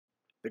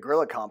The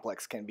gorilla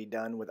complex can be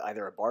done with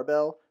either a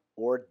barbell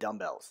or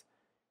dumbbells.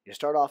 You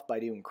start off by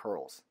doing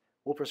curls.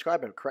 We'll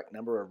prescribe a correct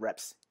number of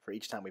reps for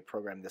each time we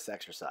program this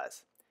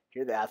exercise.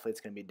 Here the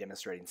athlete's going to be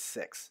demonstrating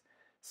six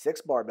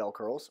barbell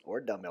curls or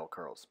dumbbell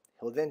curls.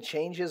 He'll then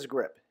change his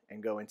grip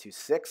and go into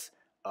 6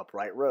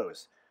 upright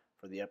rows.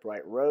 For the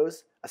upright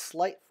rows, a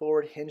slight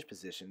forward hinge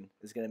position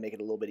is going to make it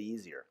a little bit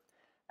easier.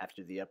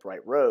 After the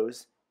upright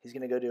rows, he's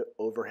going to go to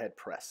overhead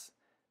press.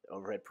 The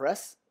overhead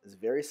press is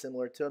very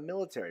similar to a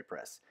military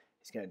press.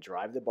 He's going to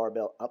drive the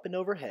barbell up and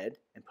overhead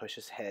and push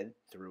his head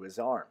through his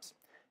arms.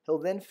 He'll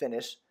then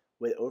finish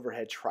with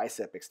overhead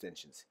tricep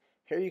extensions.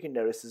 Here you can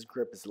notice his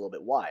grip is a little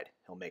bit wide.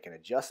 He'll make an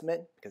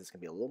adjustment because it's going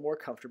to be a little more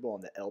comfortable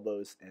on the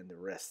elbows and the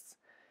wrists.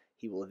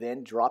 He will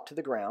then drop to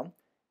the ground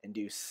and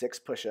do 6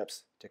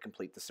 push-ups to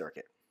complete the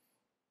circuit.